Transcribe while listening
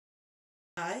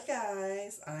Hi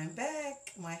guys, I'm back.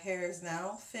 My hair is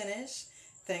now finished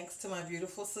thanks to my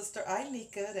beautiful sister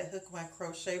Ineka that hooked my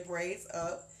crochet braids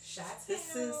up.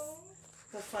 This is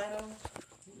the final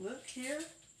look here.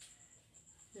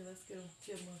 Yeah, let's give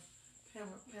them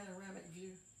a panoramic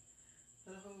view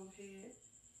of the whole head.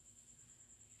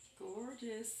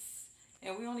 Gorgeous.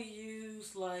 And we only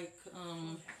use like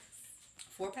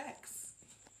 4 packs.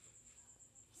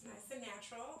 It's nice and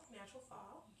natural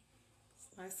fall.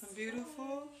 Nice and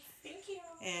beautiful. Thank you.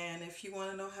 And if you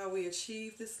want to know how we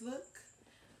achieve this look,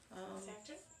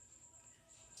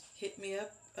 hit me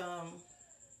up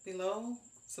below,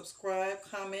 subscribe,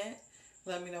 comment,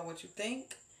 let me know what you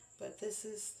think. But this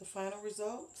is the final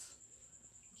result.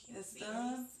 It's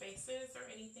done. Spaces or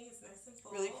anything. It's nice and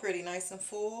full. Really pretty, nice and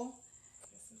full.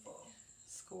 Nice and full.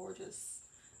 It's gorgeous.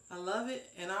 I love it,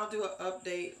 and I'll do an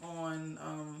update on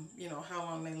how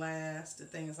long they last and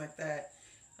things like that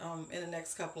in the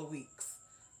next couple of weeks.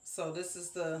 So this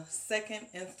is the second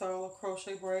install of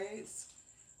crochet braids,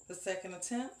 the second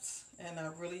attempt, and I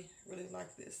really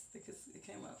like this because it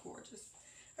came out gorgeous.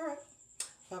 All right,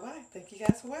 bye bye. Thank you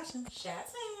guys for watching. Shout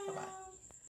out. Bye bye.